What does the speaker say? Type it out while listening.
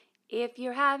If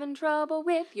you're having trouble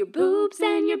with your boobs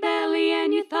and your belly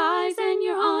and your thighs and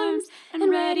your arms, and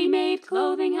ready-made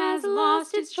clothing has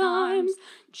lost its charms,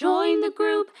 join the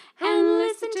group and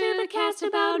listen to the cast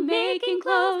about making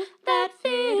clothes that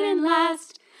fit and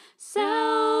last.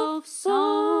 Self-Sewn.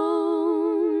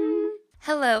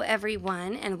 Hello,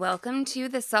 everyone, and welcome to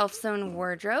the Self-Sewn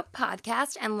Wardrobe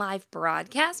podcast and live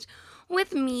broadcast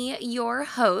with me, your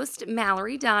host,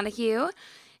 Mallory Donahue. And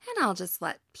I'll just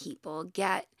let people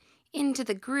get into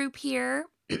the group here,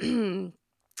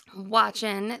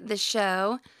 watching the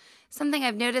show. Something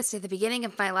I've noticed at the beginning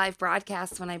of my live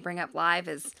broadcasts when I bring up live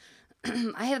is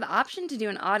I have the option to do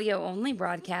an audio-only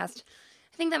broadcast.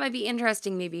 I think that might be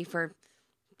interesting maybe for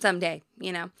someday,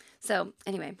 So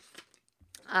anyway,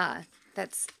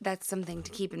 that's something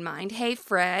to keep in mind. Hey,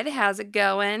 Fred, how's it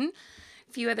going?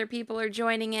 A few other people are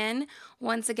joining in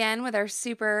once again with our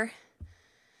super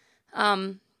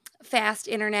fast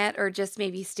internet, or just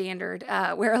maybe standard,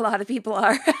 where a lot of people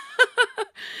are.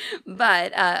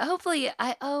 But hopefully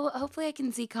I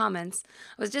can see comments.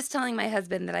 I was just telling my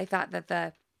husband that I thought that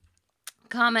the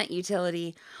comment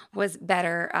utility was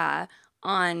better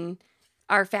on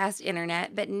our fast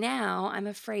internet, but now I'm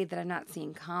afraid that I'm not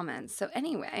seeing comments. So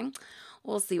anyway,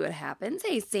 we'll see what happens.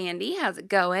 Hey, Sandy, how's it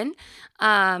going?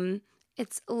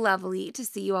 It's lovely to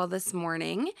see you all this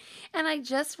morning, and I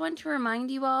just want to remind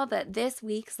you all that this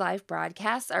week's live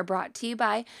broadcasts are brought to you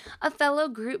by a fellow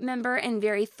group member and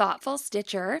very thoughtful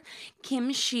stitcher,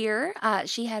 Kim Shear.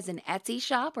 She has an Etsy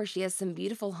shop where she has some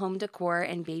beautiful home decor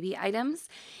and baby items,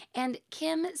 and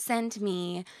Kim sent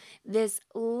me this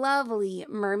lovely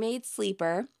mermaid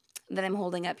sleeper that I'm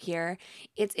holding up here.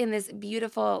 It's in this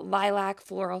beautiful lilac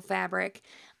floral fabric.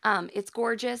 It's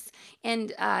gorgeous,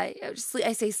 and I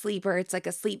say sleeper, it's like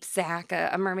a sleep sack,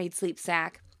 a mermaid sleep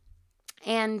sack,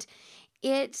 and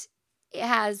it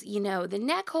has, the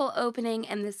neck hole opening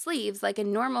and the sleeves like a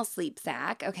normal sleep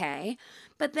sack, okay,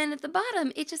 but then at the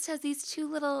bottom, it just has these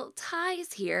two little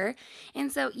ties here,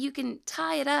 and so you can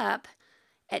tie it up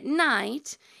at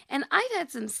night, and I've had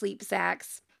some sleep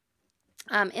sacks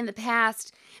in the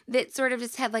past that sort of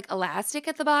just had like elastic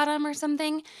at the bottom or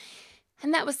something.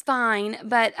 And that was fine,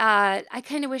 but I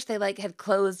kind of wish they had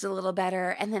closed a little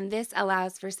better. And then this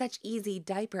allows for such easy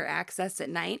diaper access at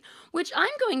night, which I'm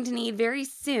going to need very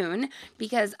soon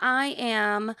because I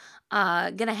am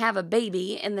going to have a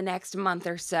baby in the next month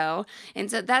or so.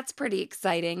 And so that's pretty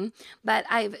exciting. But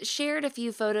I've shared a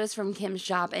few photos from Kim's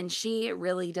shop, and she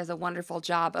really does a wonderful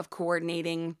job of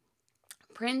coordinating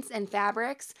prints and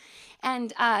fabrics.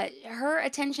 And her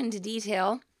attention to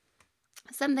detail,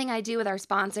 something I do with our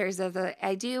sponsors is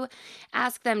I do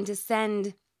ask them to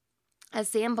send a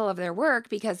sample of their work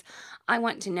because I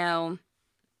want to know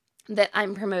that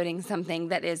I'm promoting something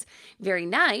that is very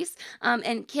nice.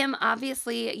 And Kim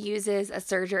obviously uses a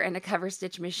serger and a cover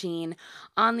stitch machine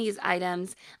on these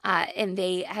items, and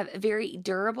they have very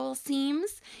durable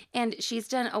seams. And she's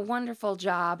done a wonderful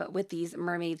job with these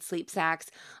mermaid sleep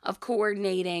sacks of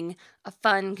coordinating a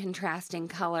fun contrasting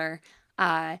color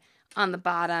on the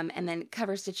bottom and then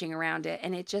cover stitching around it,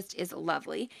 and it just is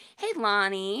lovely. Hey,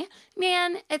 Lonnie.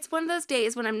 Man, it's one of those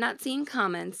days when I'm not seeing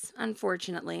comments,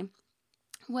 unfortunately.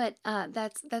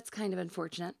 That's kind of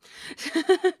unfortunate.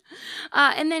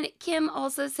 And then Kim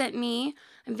also sent me,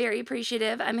 I'm very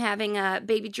appreciative, I'm having a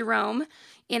baby Jerome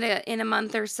in a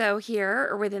month or so here,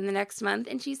 or within the next month,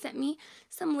 and she sent me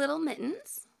some little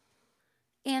mittens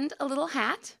and a little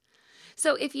hat.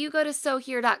 So if you go to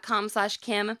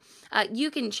sewhere.com/Kim,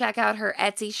 you can check out her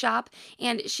Etsy shop,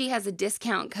 and she has a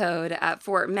discount code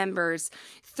for members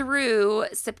through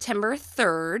September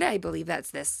 3rd. I believe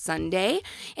that's this Sunday.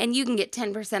 And you can get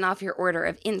 10% off your order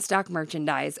of in-stock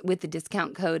merchandise with the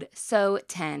discount code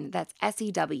SEW10. That's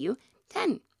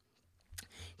SEW10.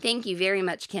 Thank you very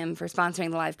much, Kim, for sponsoring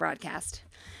the live broadcast.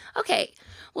 Okay,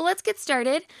 well, let's get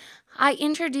started. I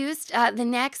introduced the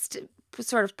next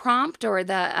sort of prompt, or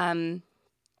the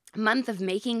month of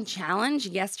making challenge,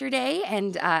 yesterday,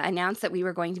 and announced that we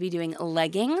were going to be doing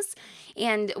leggings.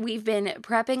 And we've been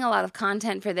prepping a lot of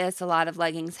content for this, a lot of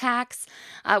leggings hacks.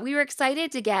 We were excited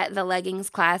to get the leggings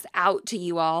class out to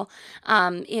you all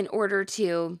in order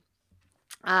to,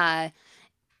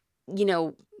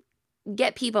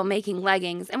 get people making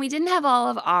leggings. And we didn't have all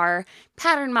of our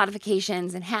pattern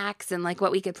modifications and hacks and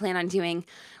what we could plan on doing.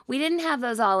 We didn't have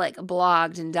those all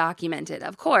blogged and documented.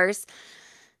 Of course,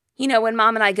 when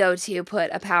Mom and I go to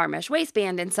put a power mesh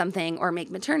waistband in something or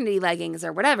make maternity leggings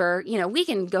or whatever, we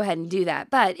can go ahead and do that.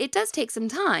 But it does take some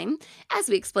time, as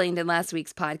we explained in last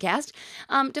week's podcast,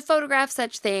 to photograph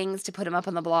such things, to put them up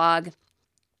on the blog.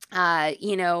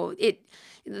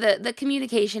 the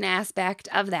communication aspect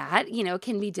of that,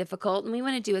 can be difficult, and we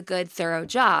want to do a good, thorough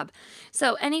job.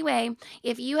 So anyway,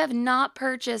 if you have not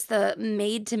purchased the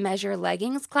Made to Measure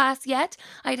Leggings class yet,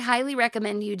 I'd highly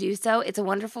recommend you do so. It's a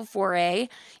wonderful foray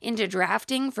into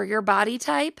drafting for your body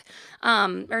type,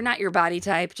 or not your body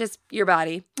type, just your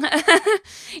body.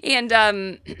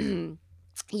 And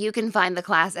you can find the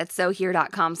class at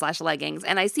sohere.com/leggings.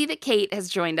 And I see that Kate has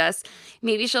joined us.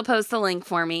 Maybe she'll post the link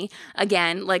for me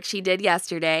again, like she did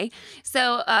yesterday.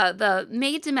 So the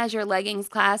Made to Measure Leggings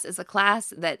class is a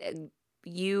class that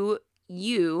you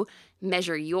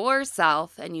measure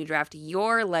yourself and you draft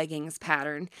your leggings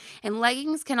pattern. And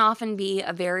leggings can often be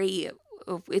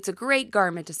it's a great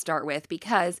garment to start with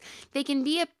because they can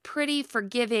be a pretty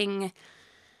forgiving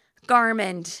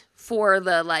garment for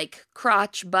the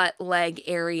crotch, butt, leg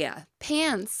area.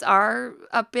 Pants are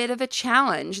a bit of a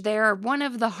challenge. They're one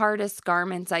of the hardest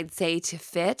garments, I'd say, to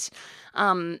fit.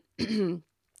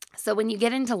 So when you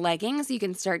get into leggings, you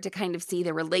can start to kind of see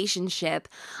the relationship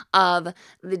of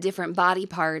the different body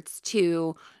parts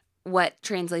to what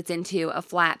translates into a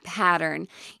flat pattern.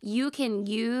 You can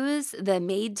use the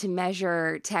made to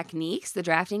measure techniques, the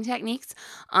drafting techniques,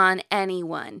 on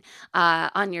anyone,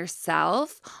 on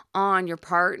yourself, on your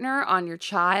partner, on your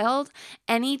child.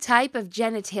 Any type of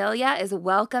genitalia is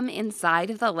welcome inside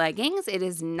of the leggings. It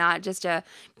is not just a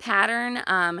pattern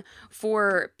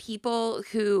for people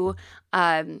who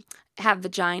have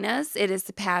vaginas. It is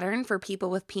the pattern for people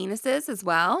with penises as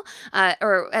well,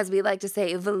 or as we like to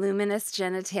say, voluminous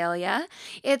genitalia.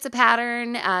 It's a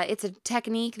pattern. It's a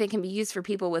technique that can be used for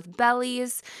people with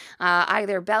bellies,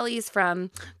 either bellies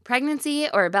from pregnancy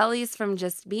or bellies from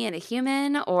just being a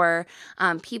human, or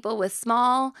people with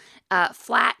small,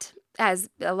 flat, as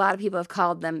a lot of people have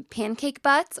called them, pancake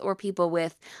butts, or people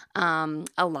with a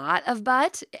lot of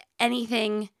butt.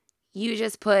 Anything. You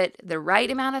just put the right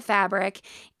amount of fabric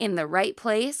in the right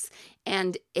place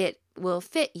and it will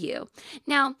fit you.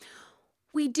 Now,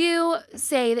 we do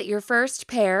say that your first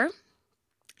pair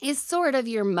is sort of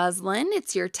your muslin.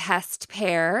 It's your test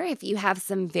pair. If you have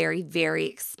some very, very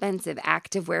expensive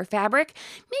activewear fabric,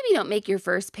 maybe don't make your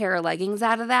first pair of leggings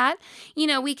out of that.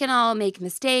 We can all make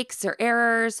mistakes or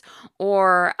errors,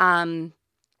 or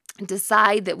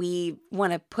decide that we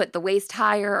want to put the waist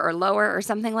higher or lower or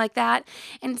something like that.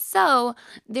 And so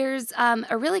there's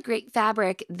a really great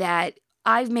fabric that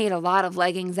I've made a lot of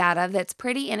leggings out of that's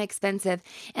pretty inexpensive,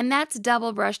 and that's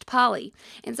double brushed poly.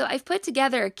 And so I've put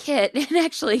together a kit, and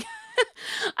actually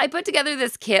I put together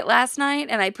this kit last night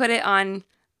and I put it on,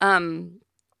 I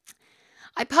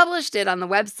published it on the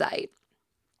website,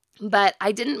 but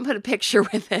I didn't put a picture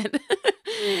with it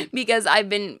because I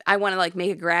want to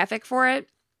make a graphic for it.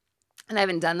 And I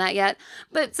haven't done that yet,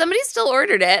 but somebody still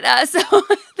ordered it, so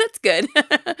that's good.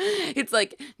 It's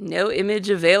no image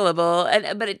available,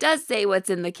 but it does say what's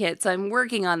in the kit, so I'm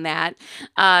working on that.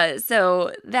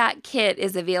 So that kit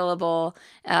is available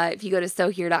if you go to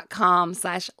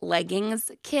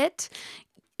sohere.com/leggings kit.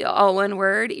 All one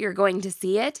word, you're going to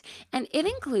see it, and it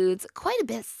includes quite a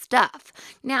bit of stuff.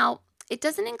 Now, it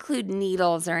doesn't include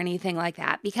needles or anything like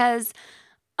that because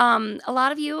a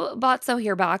lot of you bought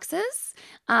Sohere boxes.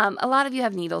 A lot of you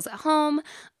have needles at home,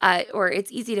 or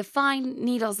it's easy to find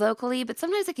needles locally, but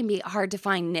sometimes it can be hard to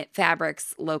find knit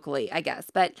fabrics locally, I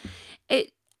guess. But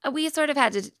we sort of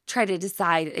had to try to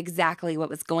decide exactly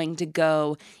what was going to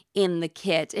go in the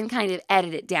kit and kind of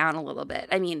edit it down a little bit.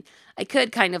 I mean, I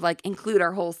could kind of include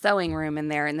our whole sewing room in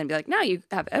there and then be now you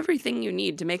have everything you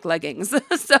need to make leggings.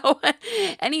 So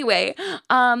anyway,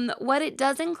 what it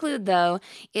does include though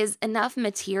is enough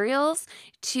materials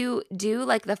to do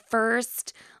the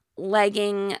first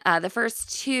legging, the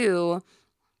first two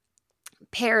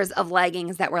pairs of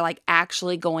leggings that we're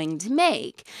actually going to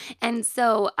make. And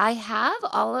so I have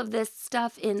all of this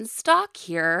stuff in stock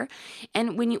here.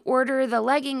 And when you order the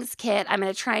leggings kit, I'm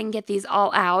going to try and get these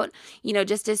all out,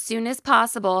 just as soon as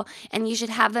possible. And you should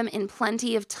have them in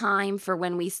plenty of time for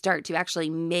when we start to actually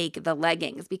make the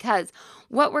leggings, because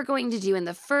what we're going to do in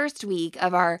the first week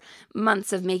of our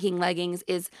months of making leggings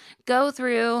is go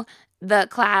through the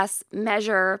class,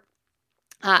 measure,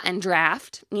 and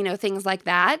draft, things like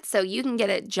that. So you can get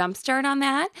a jump start on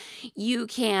that. You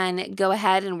can go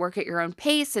ahead and work at your own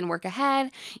pace and work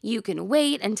ahead. You can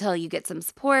wait until you get some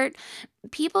support.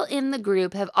 People in the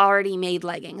group have already made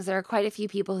leggings. There are quite a few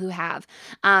people who have.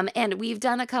 And we've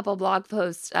done a couple blog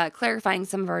posts clarifying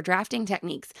some of our drafting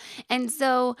techniques. And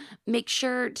so make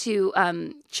sure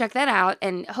to check that out.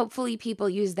 And hopefully people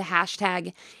use the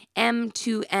hashtag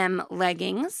M2M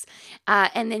leggings.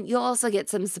 And then you'll also get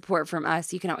some support from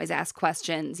us. You can always ask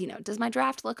questions. Does my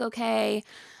draft look okay?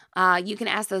 You can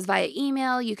ask those via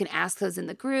email. You can ask those in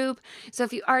the group. So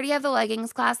if you already have the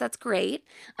leggings class, that's great.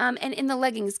 And in the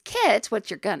leggings kit, what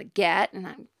you're going to get, and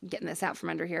I'm getting this out from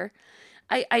under here.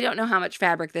 I don't know how much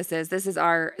fabric this is. This is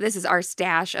our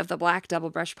stash of the black double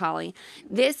brush poly.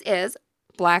 This is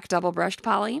black double brushed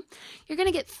poly. You're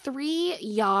going to get 3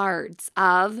 yards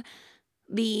of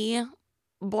the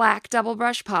black double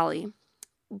brush poly.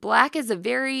 Black is a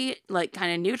very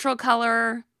kind of neutral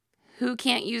color. Who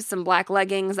can't use some black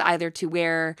leggings either to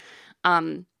wear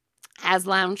as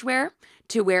loungewear,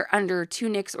 to wear under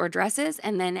tunics or dresses,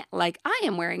 and then like I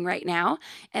am wearing right now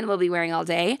and will be wearing all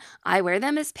day, I wear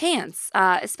them as pants,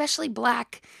 especially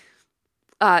black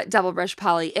double brush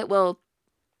poly. It will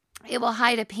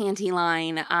hide a panty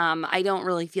line. I don't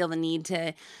really feel the need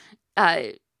to,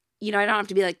 I don't have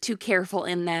to be like too careful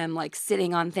in them, like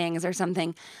sitting on things or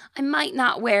something. I might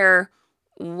not wear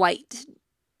white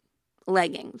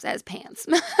leggings as pants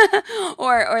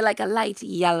or like a light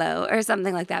yellow or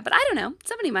something like that. But I don't know.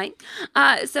 Somebody might.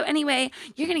 So anyway,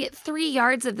 you're going to get 3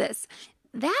 yards of this.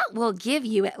 That will give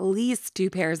you at least 2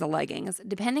 pairs of leggings,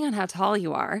 depending on how tall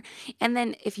you are. And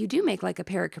then if you do make like a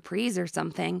pair of capris or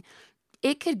something,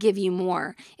 it could give you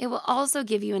more. It will also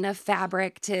give you enough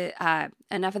fabric to,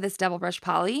 enough of this double brush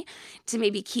poly to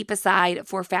maybe keep aside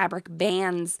for fabric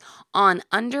bands on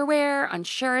underwear, on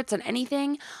shirts, on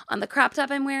anything. On the crop top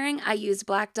I'm wearing, I used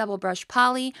black double brush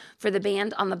poly for the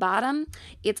band on the bottom.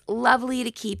 It's lovely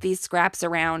to keep these scraps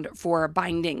around for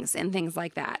bindings and things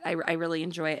like that. I really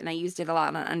enjoy it, and I used it a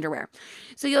lot on underwear.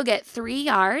 So you'll get 3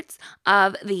 yards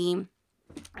of the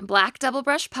black double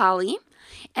brush poly,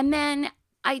 and then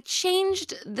I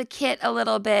changed the kit a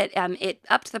little bit. It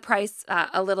upped the price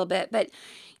a little bit, but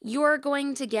you're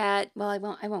going to get, well,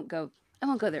 I won't go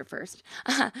there first.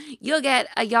 You'll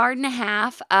get 1.5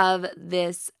 yards of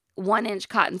this 1-inch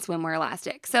cotton swimwear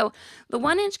elastic. So the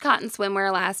 1-inch cotton swimwear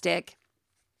elastic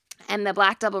and the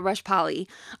black double brush poly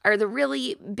are the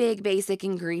really big basic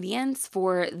ingredients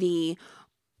for the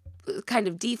kind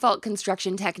of default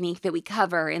construction technique that we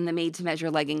cover in the made to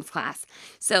measure leggings class.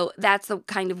 So that's the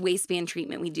kind of waistband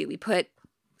treatment we do. We put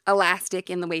elastic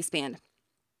in the waistband.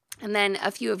 And then a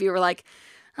few of you were like,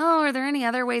 oh, are there any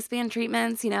other waistband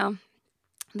treatments,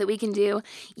 that we can do?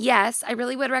 Yes, I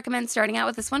really would recommend starting out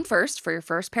with this one first for your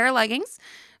first pair of leggings.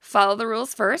 Follow the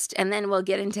rules first, and then we'll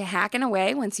get into hacking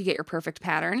away once you get your perfect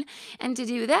pattern. And to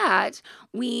do that,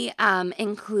 we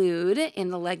include in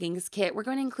the leggings kit, we're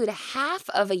going to include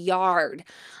 1/2 yard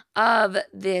of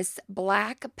this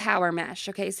black power mesh.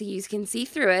 Okay, so you can see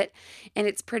through it, and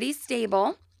it's pretty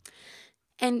stable.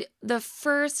 And the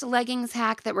first leggings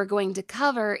hack that we're going to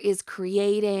cover is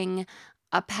creating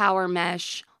a power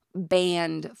mesh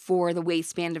band for the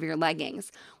waistband of your leggings.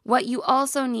 What you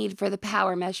also need for the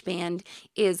power mesh band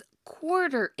is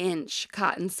 1/4-inch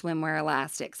cotton swimwear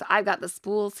elastic. So I've got the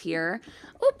spools here.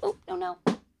 Oh, no.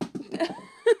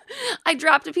 I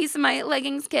dropped a piece of my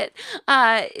leggings kit.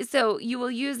 So you will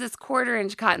use this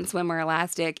 1/4-inch cotton swimwear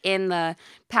elastic in the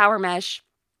power mesh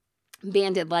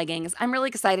banded leggings. I'm really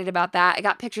excited about that. I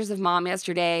got pictures of Mom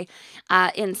yesterday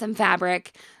in some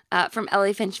fabric from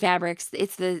Ellie Finch Fabrics.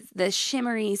 It's the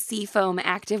shimmery seafoam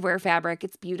activewear fabric.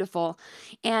 It's beautiful.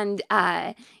 And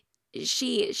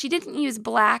she didn't use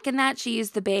black in that. She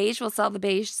used the beige. We'll sell the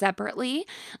beige separately.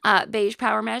 Beige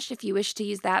power mesh if you wish to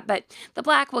use that. But the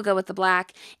black will go with the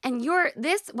black. And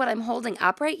what I'm holding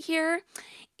up right here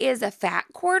is a fat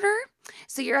quarter.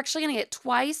 So you're actually going to get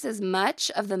twice as much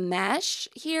of the mesh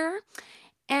here.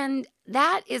 And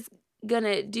that is going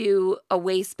to do a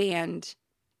waistband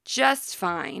just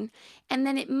fine. And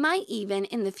then it might even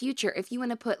in the future, if you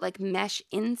want to put like mesh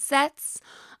insets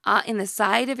in the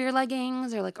side of your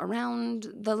leggings or like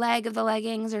around the leg of the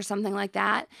leggings or something like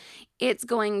that, it's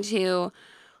going to,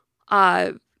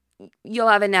 you'll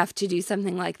have enough to do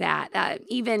something like that.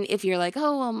 Even if you're like,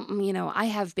 oh, well, I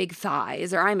have big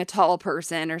thighs or I'm a tall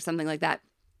person or something like that.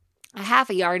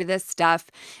 1/2 yard of this stuff,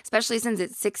 especially since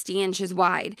it's 60 inches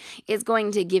wide, is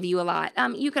going to give you a lot.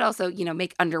 You could also,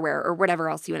 make underwear or whatever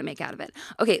else you want to make out of it.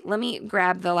 Okay, let me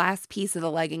grab the last piece of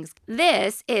the leggings.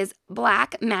 This is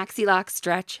black maxi lock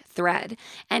stretch thread.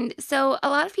 And so a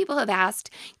lot of people have asked,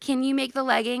 can you make the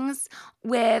leggings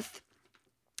with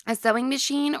a sewing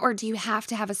machine, or do you have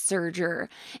to have a serger?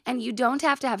 And you don't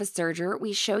have to have a serger.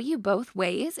 We show you both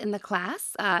ways in the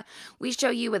class. We show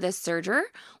you with a serger,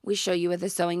 we show you with a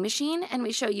sewing machine, and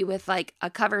we show you with like a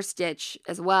cover stitch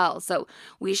as well. So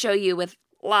we show you with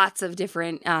lots of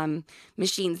different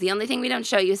machines. The only thing we don't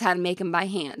show you is how to make them by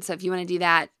hand. So if you want to do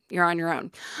that, you're on your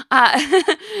own.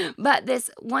 But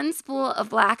this one spool of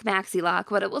black maxi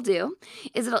lock, what it will do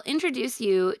is it'll introduce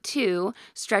you to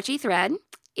stretchy thread.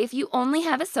 If you only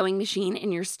have a sewing machine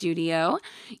in your studio,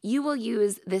 you will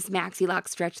use this Maxi Lock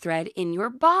stretch thread in your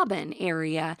bobbin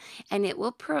area, and it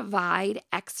will provide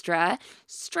extra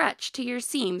stretch to your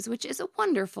seams, which is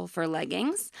wonderful for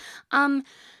leggings. And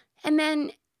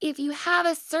then if you have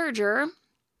a serger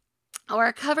or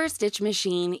a cover stitch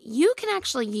machine, you can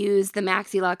actually use the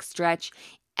Maxi Lock stretch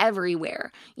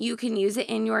everywhere. You can use it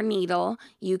in your needle,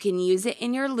 you can use it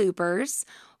in your loopers,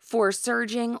 for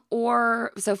serging,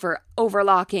 or so for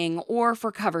overlocking, or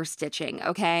for cover stitching,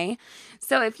 okay?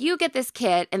 So if you get this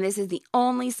kit and this is the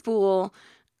only spool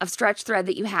of stretch thread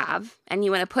that you have and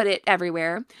you want to put it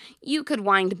everywhere, you could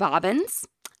wind bobbins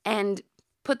and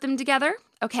put them together,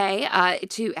 okay,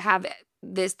 to have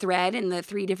this thread in the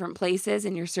 3 different places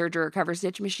in your serger or cover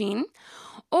stitch machine.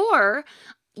 Or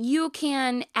you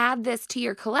can add this to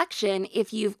your collection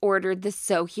if you've ordered the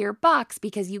Sew Here box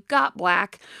because you got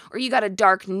black or you got a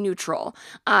dark neutral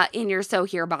in your Sew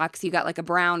Here box. You got like a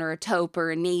brown or a taupe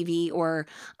or a navy or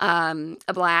a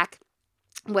black,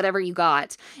 whatever you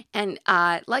got. And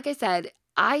like I said,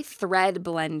 I thread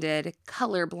blended,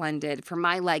 color blended for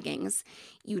my leggings.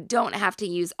 You don't have to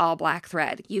use all black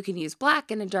thread. You can use black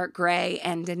and a dark gray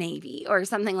and a navy or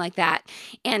something like that,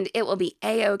 and it will be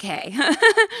a-okay.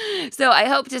 So I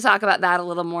hope to talk about that a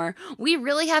little more. We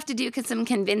really have to do some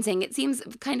convincing. It seems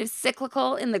kind of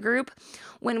cyclical in the group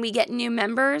when we get new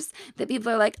members that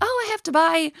people are like, oh, I have to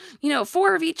buy,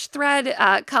 4 of each thread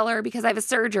color because I have a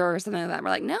serger or something like that. We're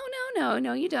like, no,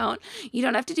 you don't. You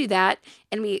don't have to do that.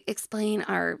 And we explain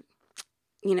our,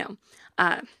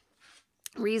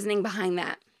 reasoning behind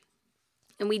that.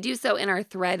 And we do so in our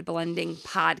thread blending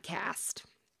podcast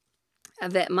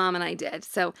that Mom and I did.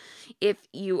 So if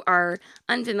you are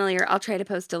unfamiliar, I'll try to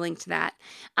post a link to that.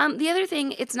 The other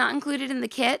thing, it's not included in the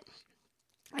kit.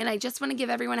 And I just want to give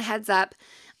everyone a heads up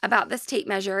about this tape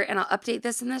measure, and I'll update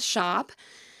this in the shop.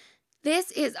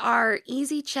 This is our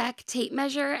Easy Check tape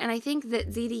measure, and I think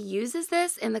that ZD uses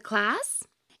this in the class.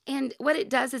 And what it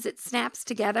does is it snaps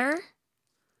together.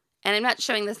 And I'm not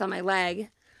showing this on my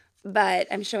leg, but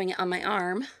I'm showing it on my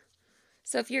arm.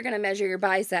 So if you're going to measure your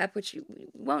bicep, which you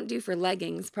won't do for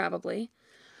leggings probably,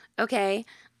 okay,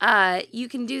 you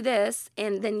can do this,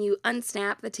 and then you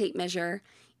unsnap the tape measure,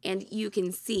 and you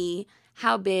can see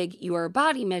how big your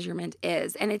body measurement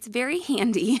is. And it's very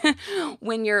handy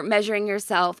when you're measuring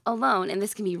yourself alone. And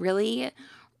this can be really,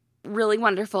 really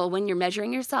wonderful when you're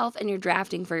measuring yourself and you're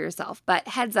drafting for yourself. But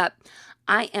heads up,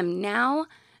 I am now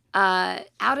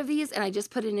out of these, and I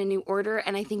just put in a new order,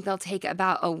 and I think they'll take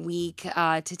about a week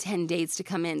to 10 days to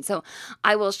come in. So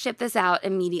I will ship this out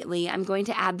immediately. I'm going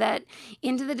to add that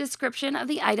into the description of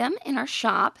the item in our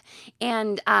shop.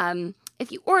 And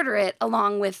if you order it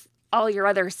along with all your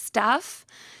other stuff,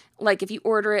 like if you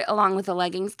order it along with a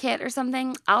leggings kit or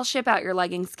something, I'll ship out your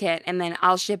leggings kit, and then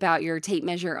I'll ship out your tape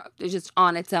measure just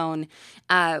on its own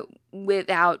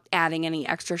without adding any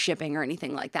extra shipping or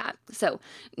anything like that. So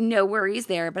no worries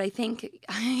there, but I think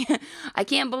I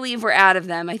can't believe we're out of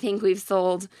them. I think we've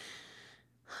sold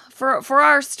for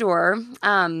our store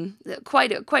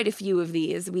quite a few of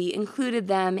these. We included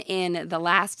them in the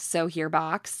last Sew Here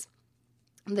box,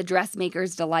 the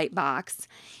Dressmaker's Delight box,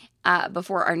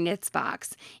 before our knits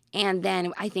box. And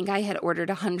then I think I had ordered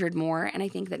 100 more, and I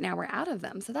think that now we're out of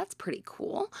them. So that's pretty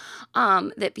cool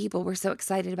that people were so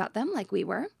excited about them like we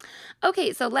were.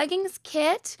 Okay, so leggings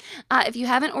kit. If you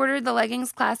haven't ordered the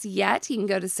leggings class yet, you can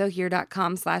go to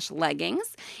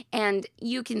sewhere.com/leggings, and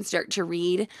you can start to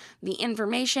read the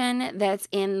information that's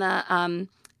in the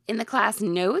class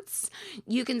notes.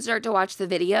 You can start to watch the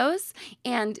videos.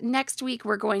 And next week,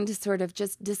 we're going to sort of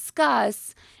just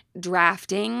discuss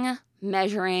drafting,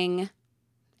 measuring,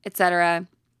 etc.,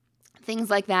 things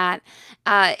like that,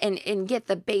 and get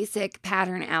the basic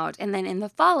pattern out. And then in the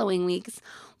following weeks,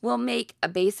 we'll make a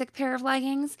basic pair of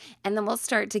leggings, and then we'll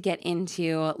start to get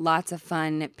into lots of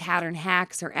fun pattern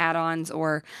hacks or add-ons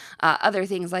or other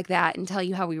things like that, and tell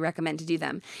you how we recommend to do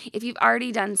them. If you've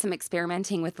already done some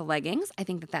experimenting with the leggings, I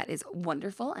think that is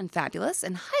wonderful and fabulous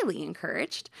and highly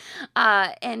encouraged.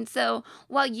 And so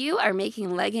while you are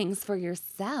making leggings for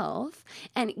yourself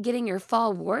and getting your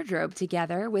fall wardrobe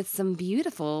together with some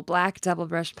beautiful black double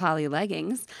brush poly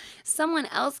leggings, someone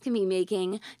else can be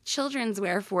making children's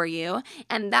wear for you,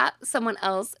 and that someone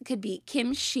else could be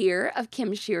Kim Shear of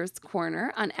Kim Shear's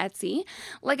Corner on Etsy.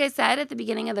 Like I said at the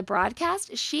beginning of the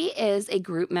broadcast, she is a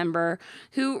group member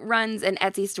who runs an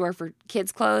Etsy store for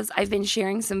kids' clothes. I've been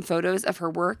sharing some photos of her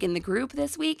work in the group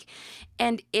this week,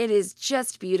 and it is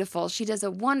just beautiful. She does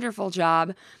a wonderful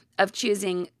job of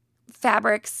choosing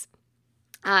fabrics,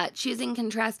 choosing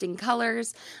contrasting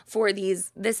colors for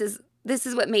these. This is this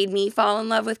is what made me fall in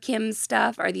love with Kim's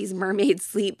stuff, are these mermaid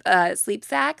sleep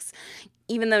sacks.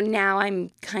 Even though now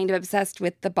I'm kind of obsessed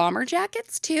with the bomber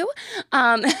jackets too.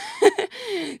 The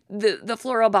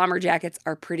floral bomber jackets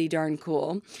are pretty darn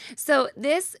cool. So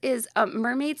this is a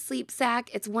mermaid sleep sack.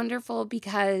 It's wonderful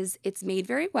because it's made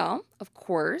very well, of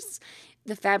course.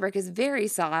 The fabric is very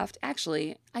soft.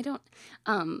 Actually,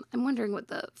 I'm wondering what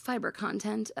the fiber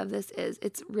content of this is.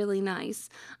 It's really nice.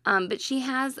 But she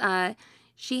has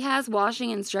washing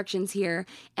instructions here,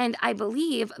 and I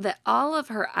believe that all of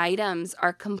her items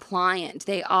are compliant.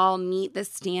 They all meet the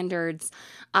standards,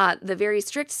 the very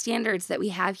strict standards that we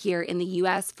have here in the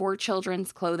U.S. for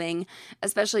children's clothing,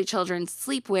 especially children's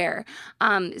sleepwear.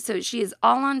 So she is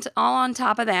all on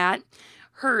top of that.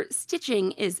 Her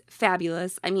stitching is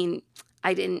fabulous. I mean,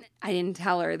 I didn't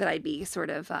tell her that I'd be sort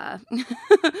of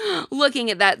looking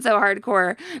at that so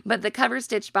hardcore, but the cover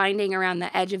stitch binding around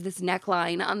the edge of this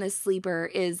neckline on this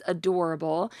sleeper is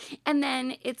adorable. And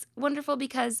then it's wonderful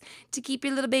because to keep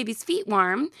your little baby's feet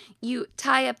warm, you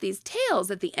tie up these tails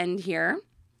at the end here.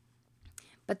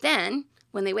 But then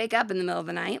when they wake up in the middle of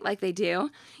the night, like they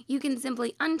do, you can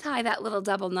simply untie that little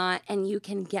double knot and you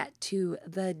can get to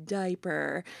the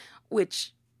diaper,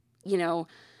 which,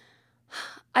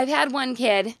 I've had one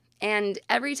kid, and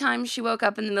every time she woke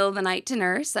up in the middle of the night to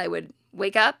nurse, I would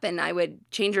wake up and I would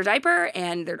change her diaper,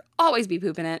 and there'd always be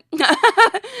poop in it.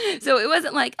 So it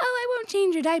wasn't like, oh, I won't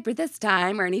change your diaper this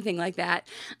time or anything like that.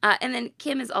 And then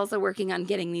Kim is also working on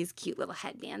getting these cute little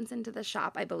headbands into the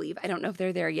shop, I believe. I don't know if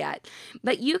they're there yet.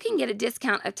 But you can get a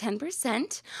discount of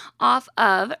 10% off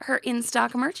of her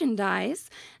in-stock merchandise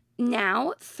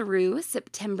now through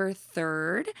September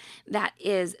 3rd. That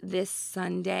is this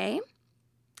Sunday,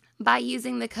 by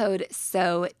using the code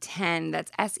SEW10.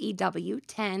 That's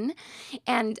SEW10.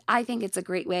 And I think it's a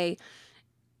great way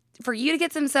for you to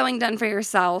get some sewing done for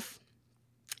yourself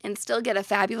and still get a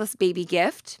fabulous baby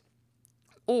gift,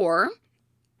 or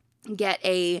get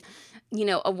a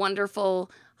wonderful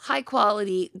high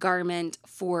quality garment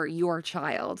for your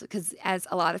child. Because as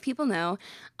a lot of people know,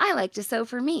 I like to sew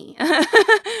for me.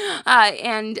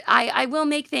 And I will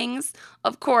make things,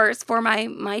 of course, for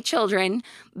my children,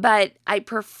 but I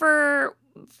prefer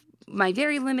my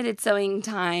very limited sewing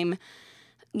time,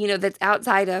 that's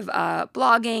outside of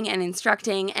blogging and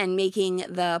instructing and making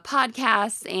the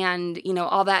podcasts and,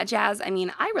 all that jazz. I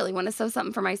mean, I really want to sew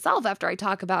something for myself after I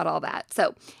talk about all that.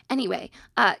 So anyway,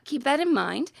 keep that in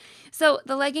mind. So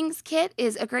the leggings kit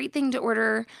is a great thing to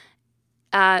order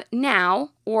now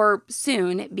or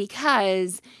soon,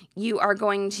 because you are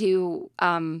going to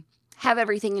have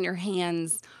everything in your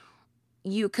hands.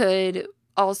 You could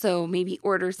also maybe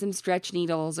order some stretch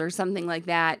needles or something like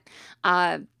that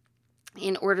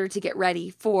in order to get ready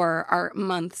for our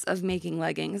months of making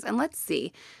leggings. And let's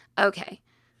see. Okay.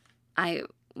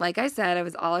 Like I said, I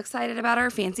was all excited about our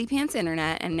Fancy Pants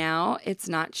internet, and now it's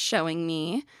not showing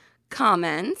me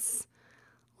comments.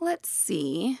 Let's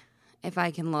see if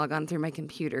I can log on through my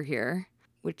computer here,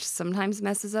 which sometimes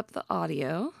messes up the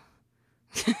audio.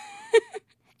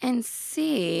 And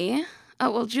see.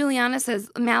 Oh, well, Juliana says,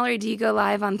 Mallory, do you go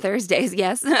live on Thursdays?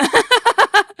 Yes.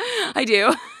 I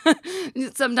do.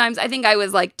 Sometimes. I think I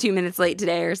was like 2 minutes late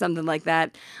today or something like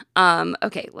that.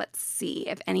 Okay, let's see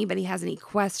if anybody has any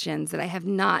questions that I have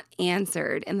not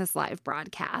answered in this live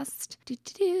broadcast.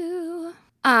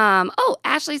 Oh,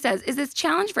 Ashley says, is this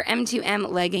challenge for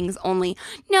M2M leggings only?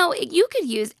 No, you could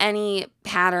use any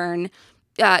pattern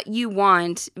you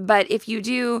want, but if you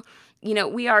do,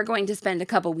 we are going to spend a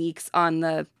couple weeks on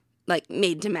the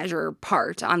made to measure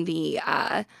part, on the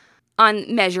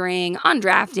on measuring, on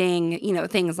drafting,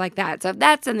 things like that. So if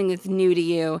that's something that's new to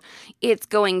you, it's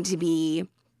going to be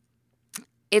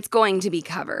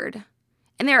covered.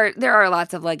 And there are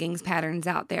lots of leggings patterns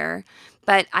out there,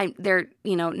 but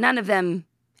none of them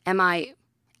am I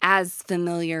as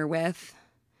familiar with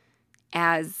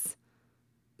as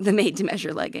the made to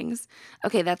measure leggings.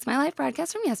 Okay, that's my live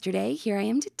broadcast from yesterday. Here I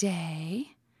am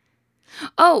today.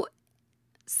 Oh,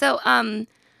 so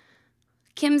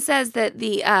Kim says that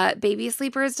the baby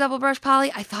sleeper is double brush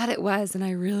poly. I thought it was, and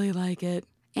I really like it.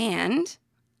 And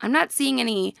I'm not seeing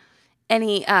any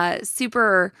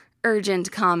super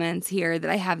urgent comments here that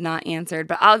I have not answered,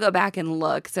 but I'll go back and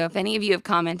look. So if any of you have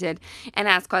commented and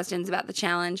asked questions about the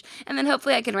challenge, and then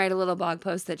hopefully I can write a little blog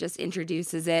post that just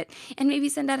introduces it, and maybe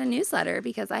send out a newsletter,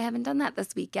 because I haven't done that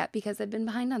this week yet because I've been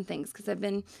behind on things, because I've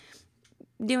been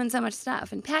doing so much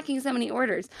stuff and packing so many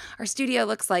orders. Our studio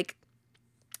looks like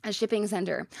a shipping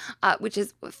center, which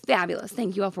is fabulous.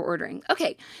 Thank you all for ordering.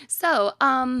 Okay, so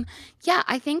yeah,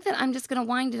 I think that I'm just gonna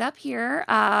wind it up here.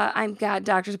 I've got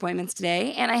doctor's appointments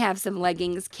today, and I have some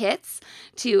leggings kits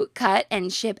to cut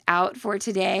and ship out for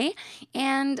today.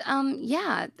 And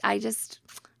yeah,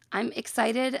 I'm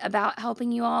excited about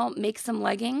helping you all make some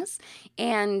leggings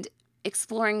and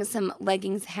exploring some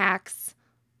leggings hacks,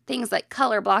 things like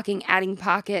color blocking, adding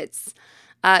pockets,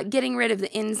 getting rid of the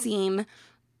inseam,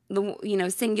 the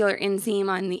singular inseam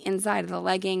on the inside of the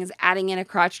leggings, adding in a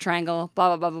crotch triangle,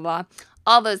 blah, blah, blah, blah, blah.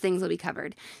 All those things will be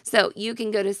covered. So you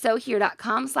can go to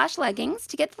sewhere.com/leggings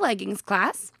to get the leggings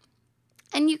class.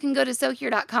 And you can go to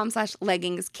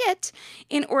sewhere.com/leggings kit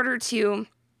in order to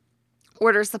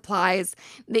order supplies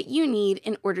that you need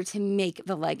in order to make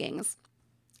the leggings.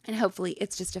 And hopefully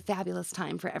it's just a fabulous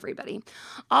time for everybody.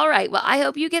 All right, well, I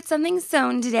hope you get something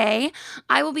sewn today.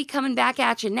 I will be coming back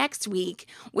at you next week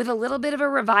with a little bit of a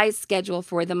revised schedule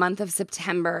for the month of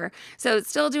September. So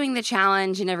still doing the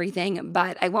challenge and everything,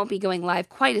 but I won't be going live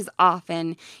quite as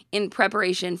often in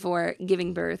preparation for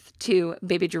giving birth to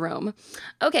baby Jerome.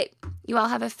 Okay, you all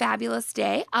have a fabulous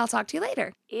day. I'll talk to you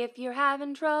later. If you're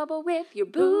having trouble with your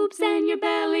boobs and your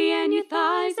belly and your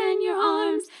thighs and your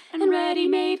arms, and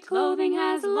ready-made clothing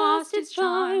has lost its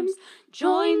charms,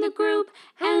 join the group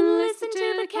and listen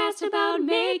to the cast about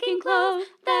making clothes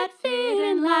that fit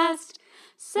and last.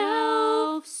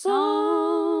 Self-sewn.